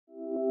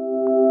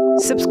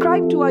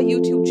Subscribe to our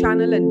YouTube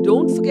channel and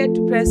don't forget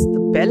to press the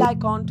bell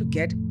icon to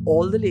get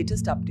all the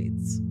latest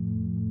updates.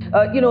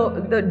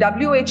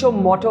 The WHO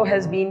motto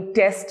has been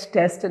test,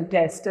 test and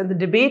test. And the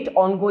debate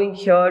ongoing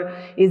here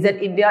is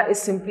that India is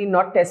simply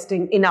not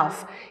testing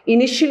enough.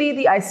 Initially,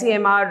 the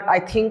ICMR, I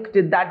think,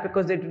 did that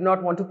because they did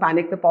not want to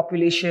panic the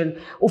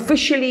population.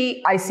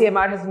 Officially,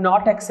 ICMR has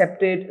not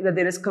accepted that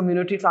there is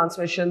community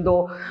transmission,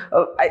 though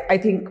I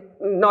think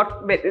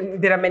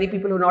there are many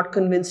people who are not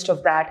convinced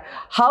of that.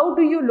 How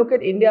do you look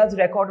at India's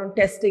record on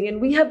testing?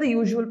 And we have the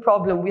usual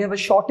problem. We have a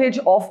shortage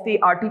of the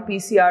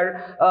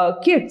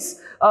RT-PCR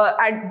kits.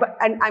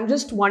 And I'm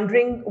just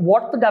wondering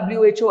what the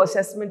WHO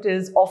assessment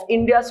is of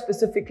India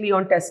specifically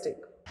on testing.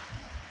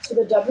 So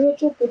the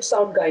WHO puts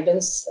out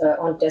guidance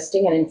on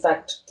testing. And in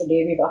fact,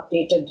 today we've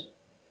updated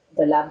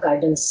the lab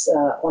guidance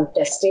on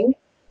testing.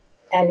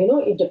 And,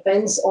 it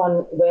depends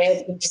on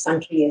where each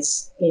country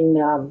is in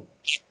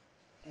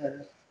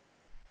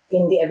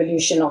the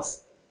evolution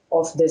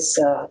of this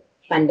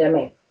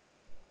pandemic.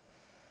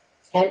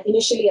 And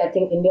initially, I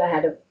think India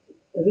had a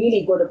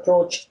really good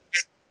approach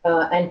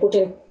and put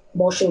in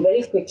motion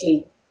very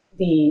quickly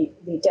the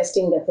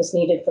testing that was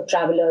needed for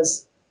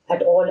travelers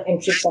at all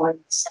entry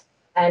points,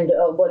 and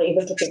were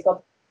able to pick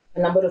up a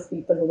number of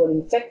people who were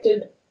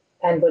infected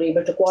and were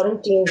able to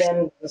quarantine them.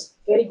 There was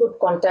very good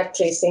contact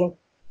tracing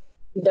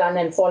done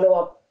and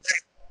follow-up.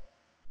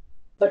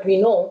 But we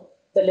know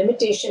the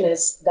limitation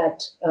is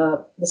that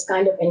this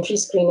kind of entry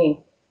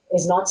screening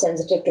is not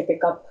sensitive to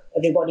pick up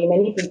everybody.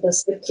 Many people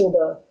slip through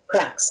the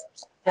cracks.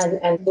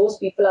 And those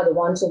people are the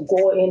ones who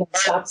go in and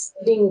start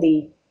spreading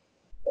the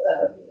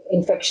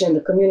infection in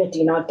the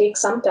community. Now, it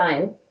takes some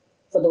time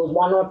for those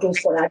one or two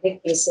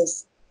sporadic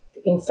cases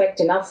to infect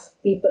enough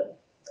people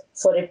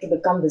for it to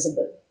become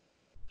visible.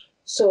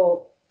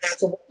 So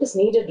what is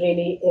needed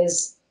really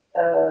is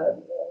a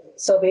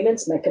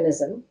surveillance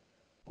mechanism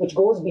which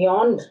goes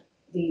beyond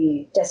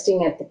the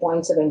testing at the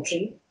points of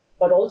entry,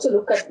 but also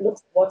look at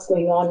what's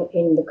going on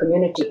in the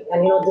community.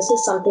 And, this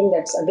is something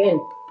that's, again,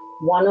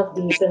 one of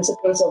the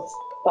principles of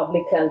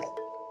public health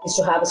is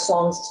to have a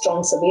strong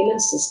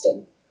surveillance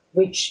system,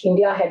 which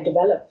India had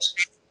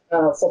developed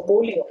for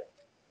polio,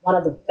 one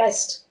of the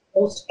best,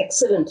 most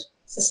excellent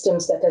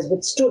systems that has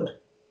withstood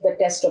the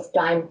test of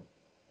time.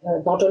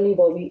 Not only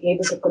were we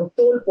able to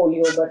control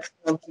polio, but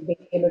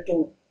being able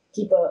to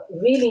keep a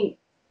really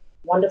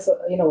wonderful,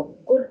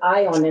 good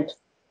eye on it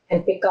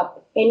and pick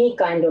up any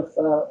kind of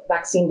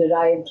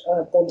vaccine-derived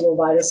polio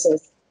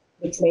viruses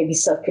which may be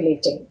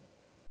circulating.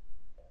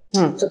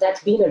 So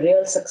that's been a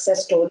real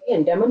success story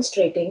and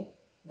demonstrating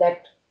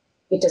that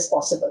it is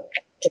possible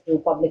to do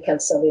public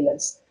health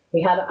surveillance.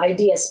 We have an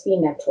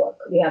IDSP network.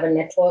 We have a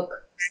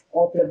network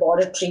of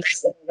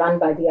laboratories that are run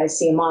by the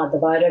ICMR, the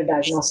viral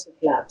diagnostic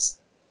labs.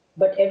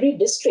 But every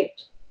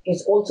district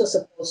is also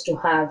supposed to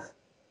have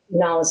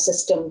now a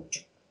system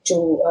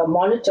to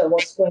monitor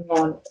what's going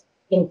on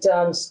in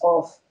terms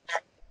of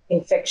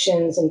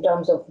infections, in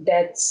terms of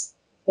deaths.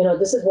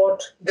 This is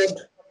what good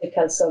public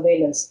health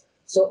surveillance.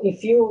 So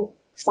if you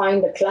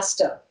find a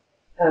cluster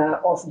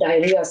of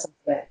diarrhea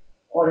somewhere,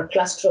 or a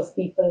cluster of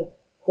people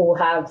who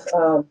have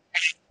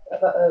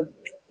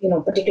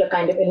particular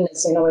kind of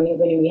illness, when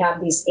we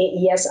have these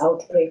AES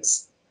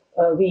outbreaks,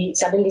 we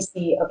suddenly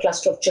see a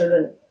cluster of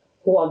children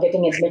who are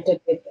getting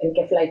admitted with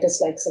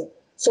encephalitis-like symptoms.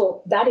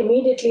 So that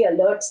immediately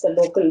alerts the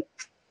local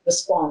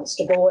response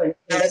to go and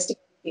investigate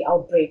the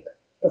outbreak,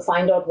 to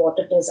find out what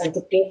it is and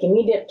to take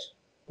immediate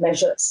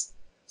measures.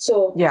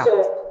 So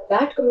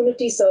that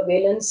community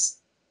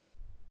surveillance,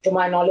 to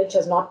my knowledge,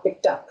 has not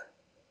picked up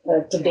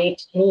to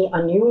date any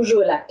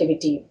unusual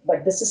activity,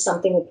 but this is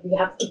something that we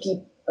have to keep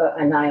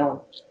an eye on.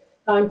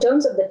 Now, in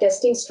terms of the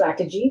testing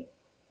strategy,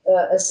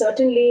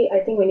 certainly, I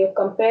think when you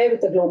compare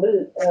with the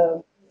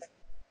global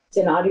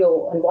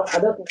scenario and what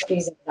other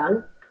countries have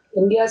done,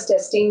 India's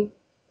testing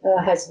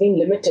has been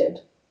limited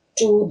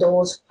to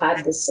those who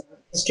had this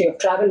history of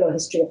travel or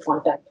history of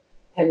contact.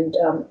 And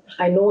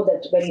I know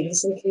that very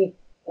recently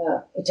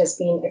it has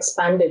been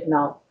expanded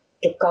now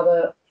to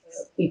cover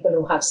people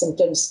who have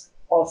symptoms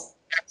of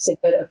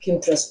severe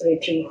acute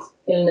respiratory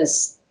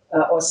illness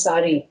or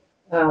SARI,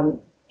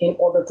 in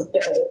order to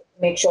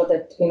make sure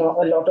that a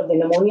lot of the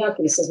pneumonia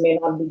cases may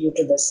not be due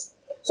to this.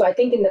 So I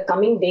think in the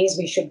coming days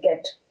we should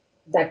get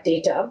that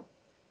data.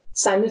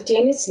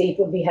 Simultaneously, it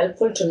would be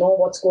helpful to know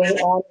what's going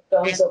on in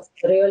terms of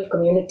real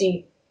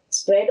community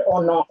spread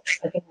or not.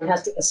 I think one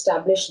has to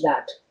establish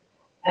that,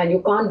 and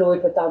you can't do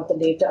it without the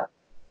data.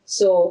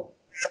 So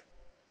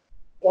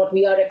what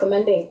we are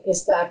recommending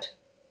is that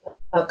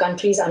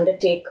countries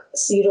undertake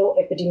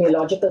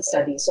sero-epidemiological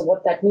studies. So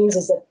what that means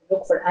is that we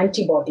look for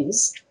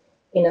antibodies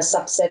in a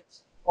subset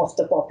of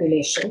the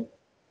population,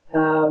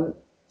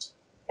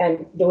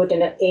 and do it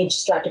in an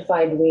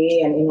age-stratified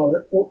way, and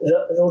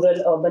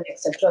rural, urban,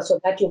 etc. So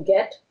that you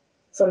get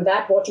from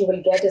that, what you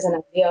will get is an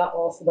idea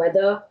of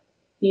whether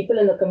people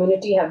in the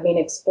community have been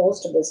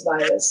exposed to this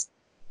virus,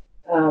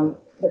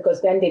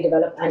 because then they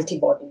develop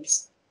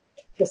antibodies.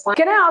 to find.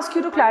 Can I ask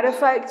you to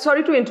clarify?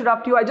 Sorry to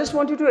interrupt you. I just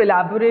want you to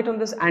elaborate on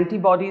this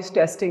antibodies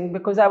testing,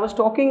 because I was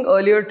talking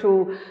earlier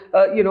to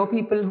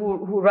people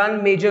who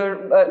run major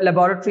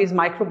laboratories,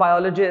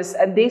 microbiologists,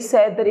 and they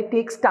said that it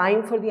takes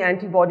time for the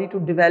antibody to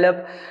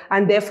develop,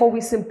 and therefore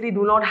we simply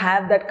do not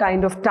have that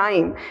kind of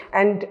time.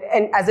 And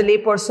as a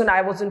layperson,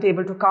 I wasn't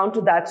able to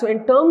counter that. So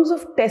in terms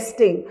of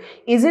testing,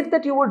 is it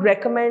that you would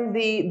recommend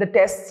the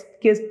test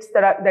kits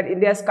that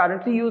India is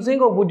currently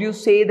using, or would you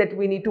say that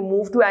we need to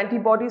move to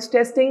antibodies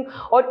testing,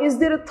 or is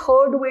there a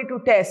third way to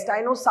test?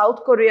 I know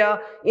South Korea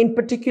in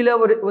particular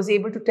was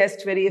able to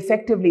test very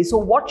effectively. So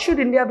what should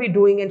India be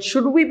doing, and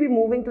should we be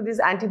moving to this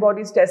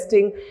antibodies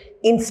testing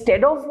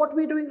instead of what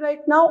we're doing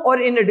right now, or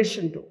in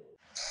addition to?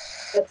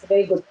 That's a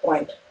very good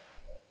point.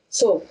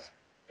 So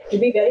to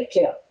be very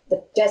clear,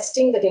 the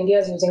testing that India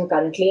is using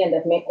currently, and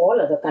that all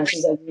other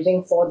countries are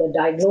using for the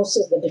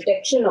diagnosis, the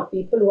detection of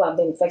people who have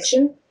the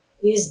infection,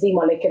 is the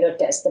molecular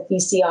test, the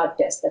PCR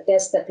test, the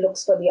test that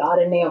looks for the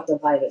RNA of the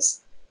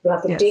virus. You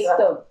have to take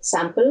the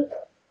sample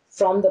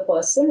from the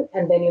person,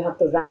 and then you have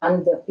to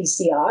run the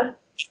PCR.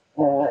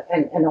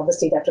 And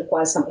obviously that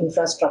requires some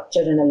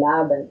infrastructure in a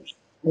lab,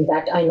 and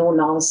that I know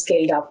now is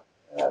scaled up,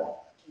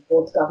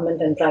 both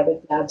government and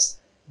private labs.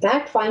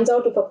 That finds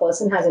out if a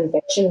person has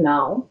infection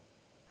now.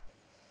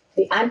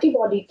 The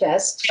antibody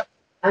test,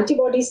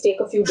 antibodies take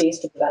a few days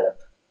to develop.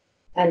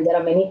 And there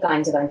are many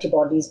kinds of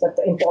antibodies, but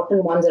the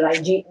important ones are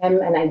IgM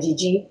and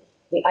IgG.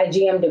 The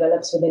IgM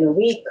develops within a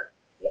week.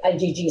 The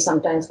IgG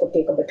sometimes could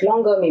take a bit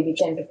longer, maybe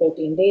 10 to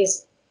 14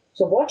 days.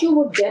 So what you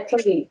would get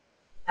from the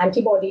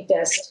antibody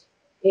test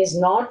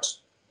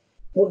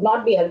would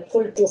not be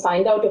helpful to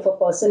find out if a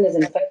person is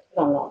infected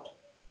or not.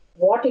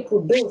 What it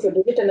would do, if you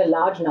do it in a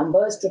large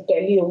number, is to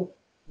tell you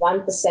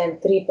 1%,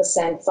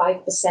 3%,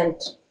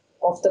 5%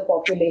 of the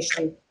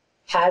population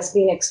has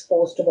been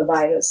exposed to the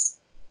virus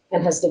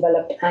and has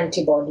developed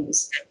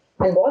antibodies.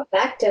 And what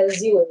that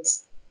tells you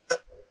is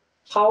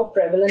how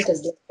prevalent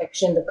is the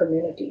infection in the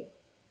community.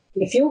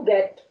 If you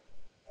get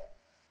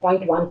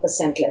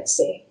 0.1%, let's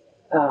say,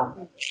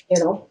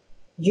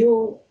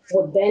 you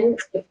would then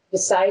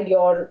decide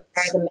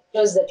the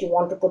measures that you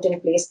want to put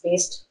in place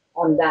based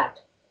on that,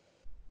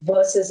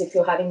 versus if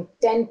you're having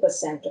 10%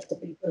 of the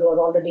people who are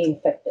already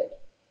infected.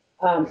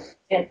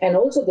 And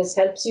also this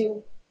helps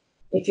you,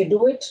 if you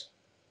do it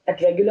at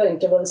regular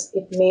intervals,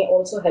 it may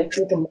also help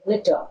you to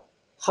monitor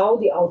how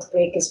the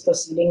outbreak is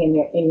proceeding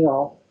in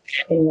your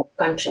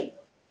country.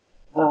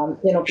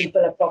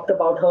 People have talked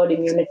about herd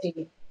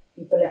immunity.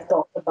 People have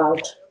talked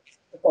about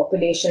the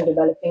population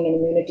developing an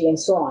immunity and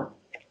so on.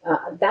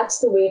 That's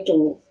the way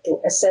to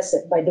assess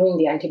it, by doing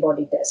the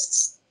antibody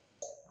tests.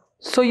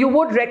 So you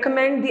would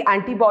recommend the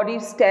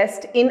antibodies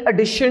test in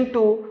addition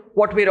to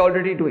what we're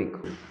already doing?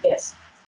 Yes.